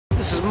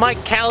This is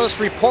Mike Callis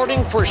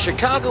reporting for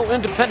Chicago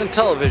Independent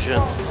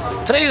Television.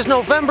 Today is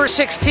November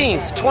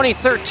 16th,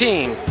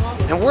 2013,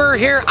 and we're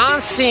here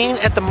on scene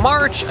at the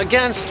March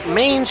Against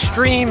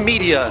Mainstream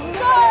Media.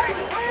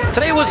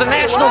 Today was a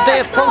national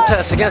day of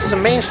protest against the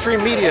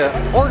mainstream media,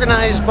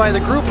 organized by the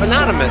group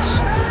Anonymous.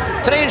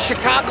 Today in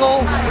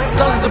Chicago,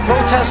 dozens of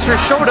protesters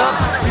showed up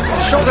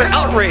to show their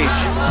outrage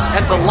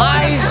at the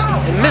lies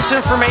and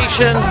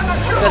misinformation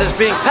that is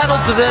being peddled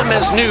to them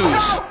as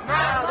news.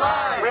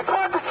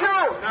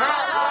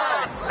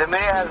 The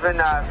media has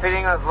been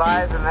feeding us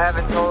lies and they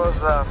haven't told us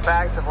the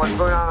facts of what's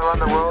going on around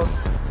the world.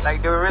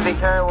 Like, do we really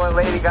care what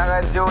Lady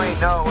Gaga is doing?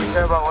 No, we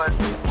care about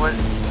what's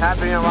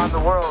happening around the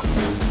world.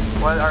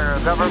 What our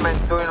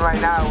government's doing right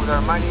now with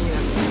our money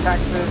and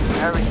taxes and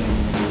everything.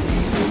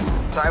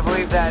 So I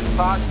believe that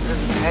Fox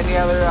and any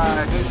other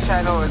news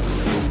channel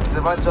is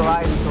a bunch of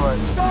lies to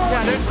us.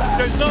 Yeah,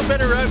 there's no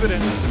better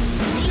evidence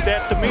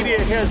that the media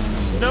has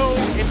no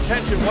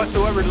intention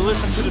whatsoever to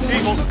listen to the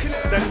people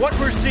than what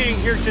we're seeing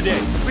here today.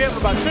 We have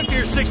about 50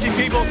 or 60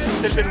 people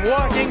that have been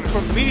walking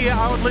from media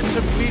outlet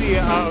to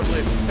media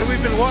outlet. And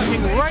we've been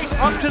walking right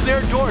up to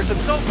their doors. And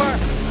so far,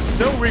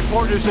 no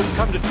reporters have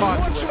come to talk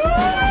to us.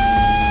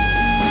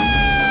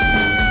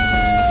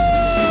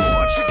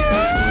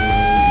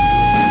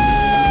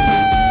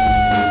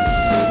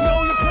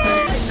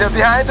 They're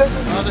behind us?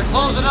 Oh, they're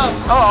closing up.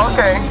 Oh,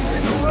 okay.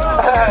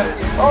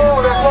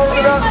 Oh, they're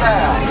closing up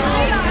now.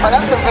 Oh,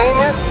 that's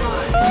convenient.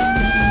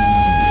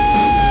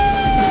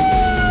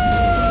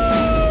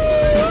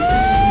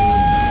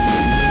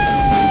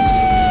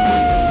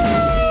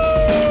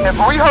 If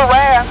we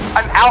harass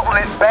an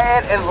outlet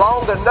bad and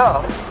long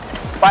enough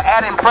by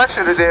adding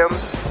pressure to them,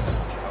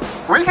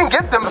 we can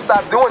get them to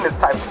stop doing this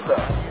type of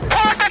stuff.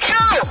 Report the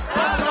truth!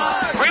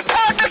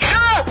 Report the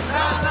truth!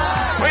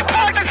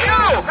 Report the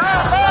truth!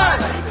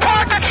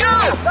 Report the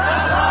truth!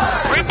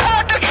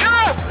 Report the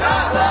truth!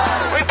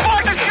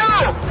 Report the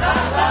truth!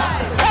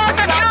 Report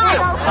the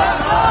truth!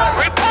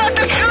 Report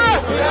the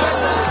truth!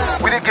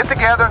 We need to get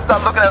together and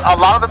start looking at a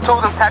lot of the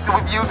tools and tactics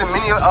we've used in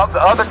many of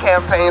the other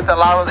campaigns that a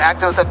lot of those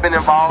activists have been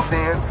involved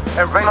in,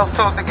 and bring those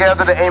tools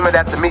together to aim it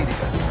at the media.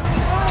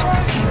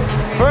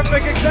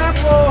 Perfect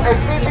example. Hey,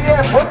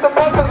 CBS, what's the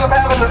purpose of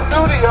having a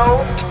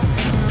studio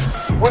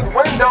with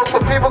windows so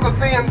people can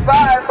see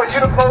inside for you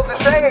to close the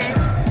shade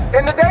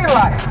in the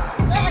daylight?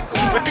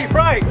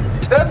 Right.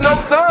 There's no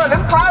sun.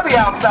 It's cloudy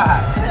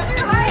outside.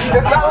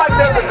 It's not like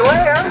there's a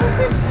glare.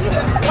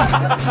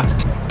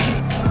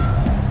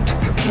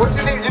 What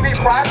you need? You need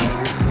privacy?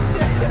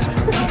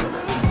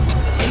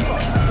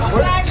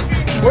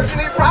 What you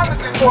need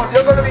privacy for? If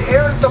you're going to be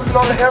airing something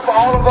on the air for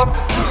all of us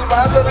to see, you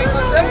might as well leave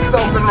the shades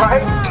open,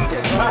 right?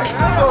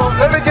 So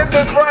let me get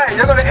this right.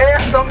 You're going to air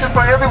something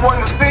for everyone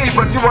to see,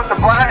 but you want the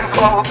blind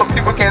closed so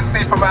people can't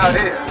see from out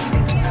here.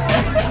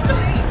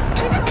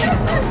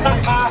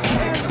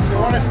 You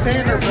want to stay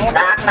in there, bro?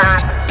 Knock,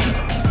 knock.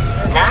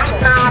 Knock,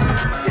 knock.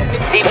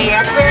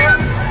 CBS there?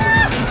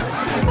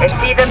 Is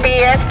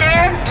CBS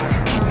there?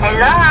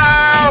 Hello?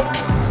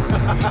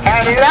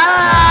 Hello?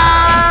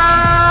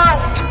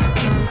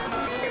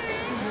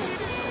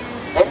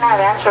 They're not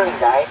answering,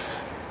 guys.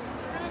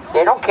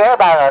 They don't care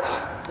about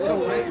us.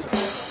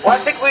 Well, I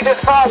think we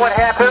just saw what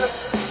happened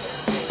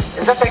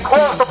is that they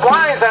closed the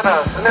blinds on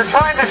us, and they're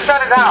trying to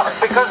shut it out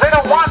because they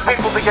don't want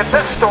people to get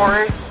this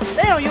story.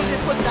 They don't usually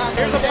put down.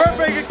 Here's a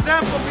perfect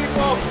example,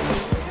 people.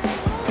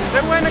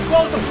 They went and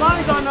closed the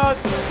blinds on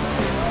us.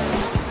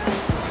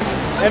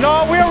 And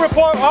all we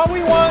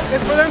want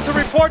is for them to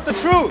report the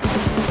truth.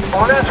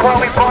 Well, that's why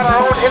we brought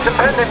our own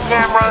independent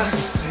cameras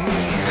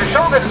to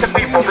show this to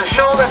people, to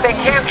show that they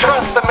can't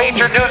trust the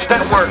major news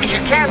networks.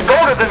 You can't go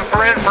to them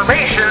for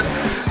information.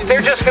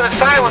 They're just going to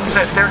silence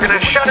it. They're going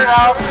to shut it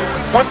out.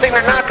 One thing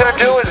they're not going to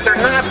do is they're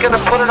not going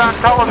to put it on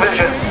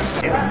television.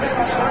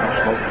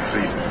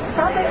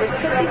 Top it with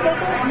crispy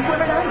pickles and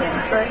slivered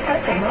onions for a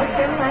touch of North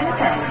Carolina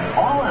tang.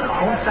 All on a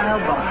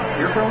home-style bun.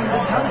 You're throwing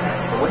good time,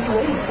 so what are you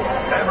waiting for?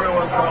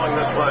 Everyone's calling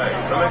this play.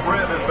 The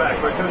McRib is back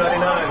for $2.99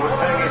 with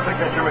tangy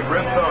signature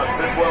McRib sauce.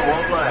 This one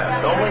won't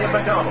last. Only at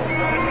McDonald's.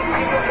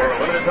 For a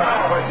limited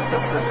time, prices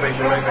and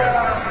participation may vary.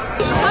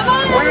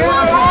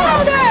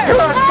 You're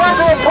on a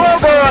scheduled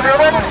program.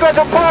 You're on a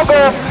scheduled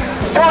program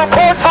to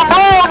report some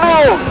real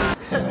news.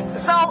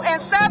 So in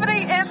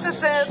 70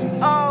 instances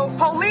of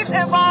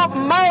police-involved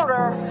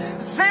murder,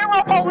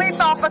 0 police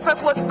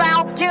officers was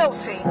found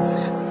guilty.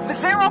 The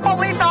 0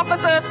 police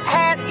officers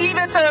had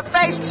even to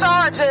face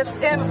charges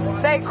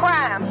in their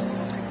crimes.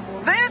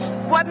 This,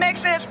 what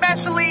makes it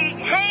especially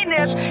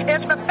heinous,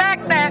 is the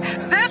fact that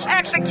this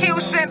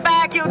execution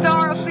by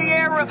Gildaro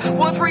Sierra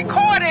was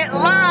recorded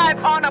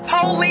live on a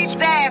police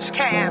dash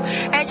cam.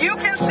 And you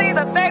can see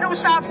the fatal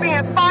shots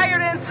being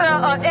fired into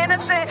an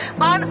innocent,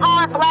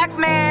 unarmed black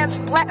man's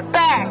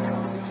back.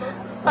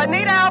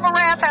 Anita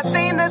Alvarez has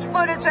seen this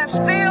footage and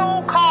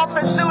still called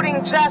the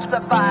shooting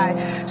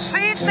justified.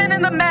 She's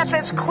sending the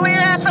message clear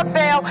as a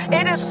bell.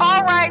 It is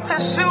all right to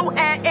shoot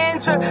and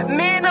injure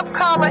men of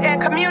color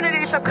and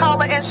communities of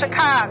color in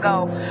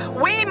Chicago.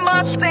 We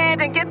must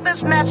stand and get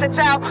this message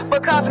out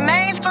because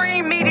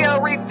mainstream media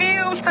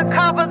refuse to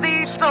cover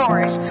these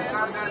stories.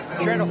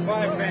 Channel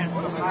 5 man.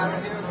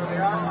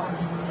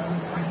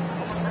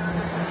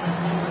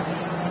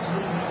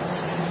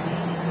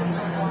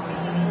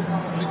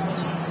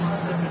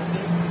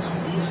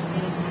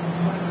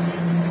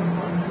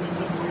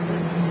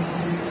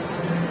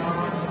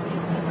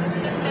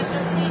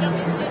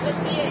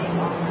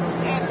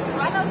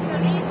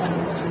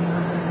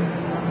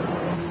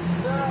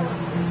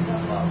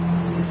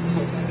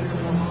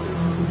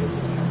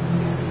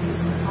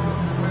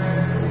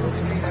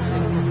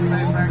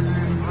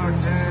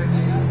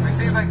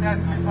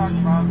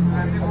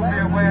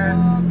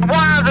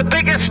 One of the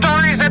biggest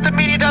stories that the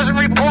media doesn't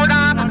report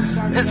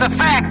on is the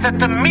fact that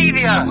the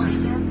media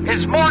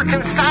is more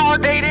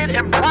consolidated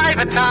and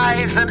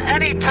privatized than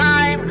any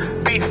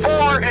time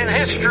before in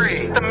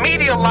history. The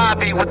media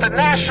lobby with the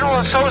National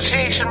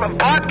Association of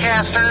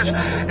Broadcasters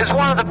is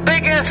one of the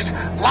biggest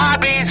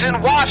lobbies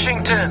in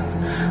Washington.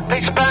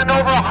 They spend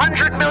over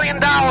 $100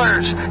 million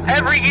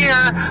every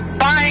year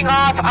buying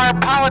off our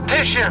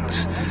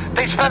politicians.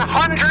 They spend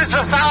hundreds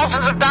of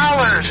thousands of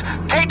dollars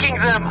taking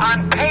them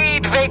on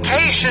paid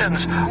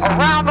vacations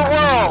around the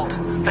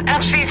world. The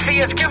FCC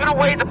has given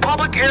away the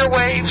public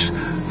airwaves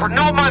for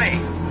no money.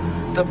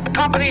 The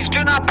companies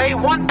do not pay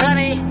 1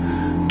 penny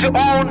to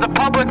own the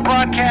public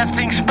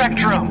broadcasting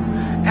spectrum.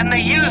 And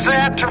they use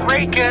that to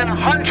rake in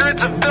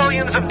hundreds of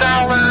billions of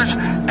dollars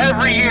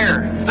every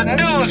year. The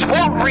news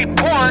won't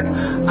report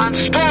on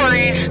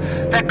stories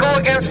that go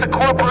against the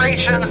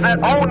corporations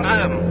that own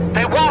them.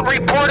 They won't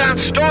report on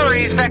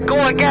stories that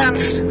go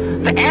against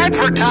the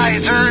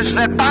advertisers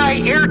that buy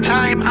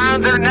airtime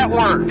on their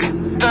network.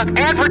 The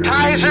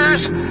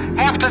advertisers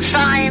have to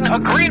sign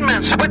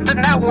agreements with the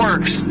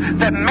networks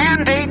that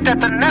mandate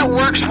that the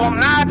networks will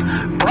not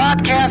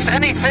broadcast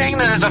anything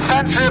that is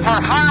offensive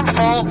or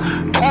harmful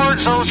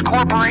towards those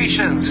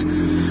corporations.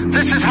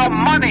 This is how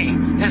money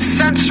is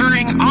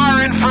censoring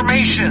our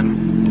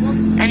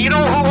information. And you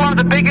know who one of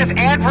the biggest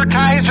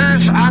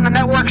advertisers on the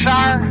networks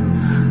are?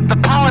 The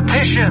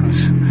politicians.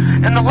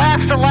 In the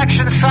last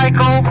election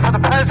cycle for the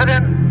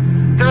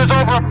president, there was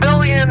over $1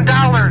 billion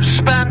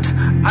spent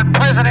on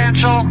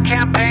presidential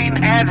campaign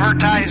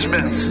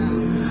advertisements.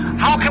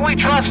 How can we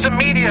trust the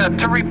media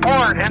to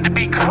report and to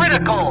be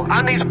critical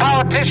on these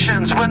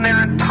politicians when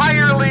they're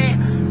entirely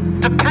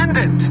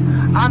dependent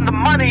on the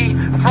money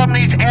from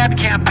these ad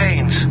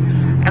campaigns?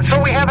 And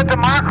so we have a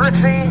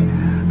democracy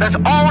that's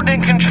owned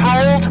and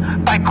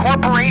controlled by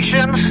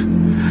corporations.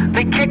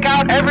 They kick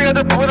out every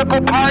other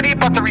political party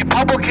but the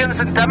Republicans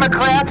and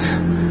Democrats.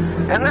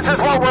 And this is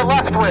what we're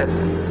left with.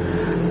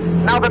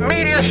 Now the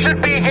media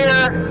should be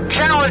here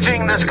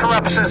challenging this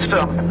corrupt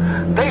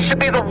system. They should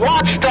be the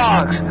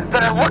watchdogs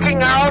that are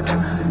looking out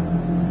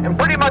and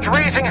pretty much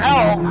raising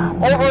hell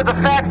over the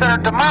fact that our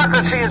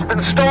democracy has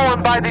been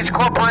stolen by these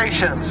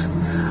corporations.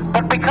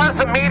 But because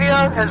the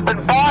media has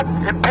been bought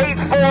and paid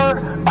for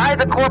by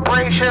the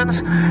corporations,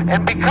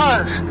 and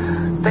because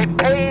they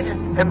paid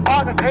and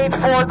bought and paid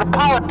for the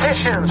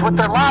politicians with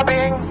their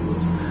lobbying,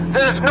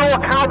 there's no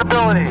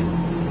accountability.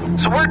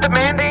 So we're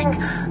demanding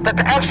that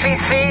the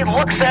FCC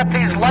looks at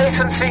these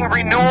licensing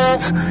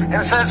renewals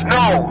and says,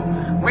 no,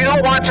 we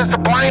don't want just a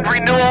blind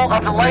renewal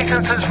of the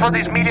licenses for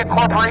these media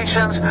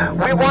corporations.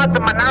 We want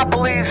the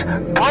monopolies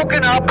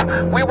broken up.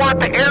 We want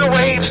the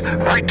airwaves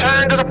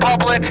returned to the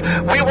public.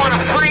 We want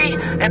a free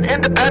and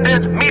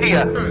independent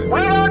media.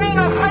 We don't need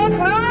no fake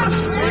news.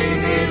 We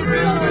need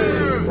real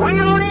news. We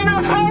don't need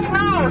no fake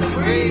news.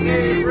 We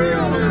need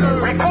real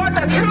news. Report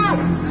the truth.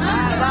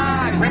 Not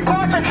lies.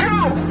 Report the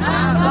truth.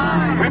 Not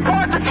lies.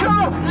 Report the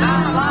truth.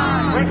 Not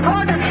lies.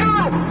 Report the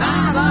truth.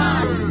 Not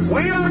lies.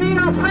 We don't need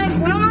no fake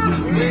news.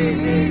 We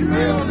need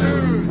real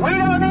news. We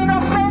don't need no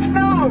fake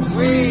news.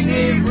 We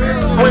need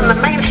real news. When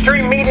the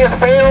mainstream media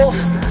fails,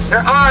 there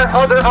are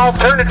other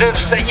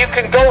alternatives that you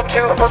can go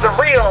to for the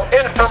real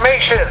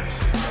information.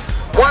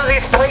 One of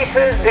these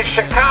places is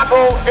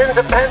Chicago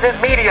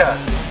Independent Media.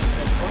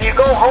 When you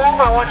go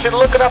home, I want you to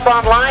look it up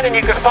online and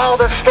you can follow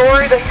this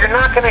story that you're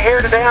not going to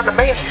hear today on the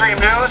mainstream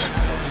news.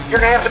 You're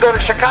going to have to go to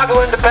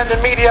Chicago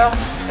Independent Media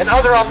and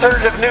other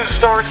alternative news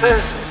sources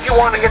if you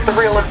want to get the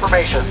real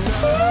information.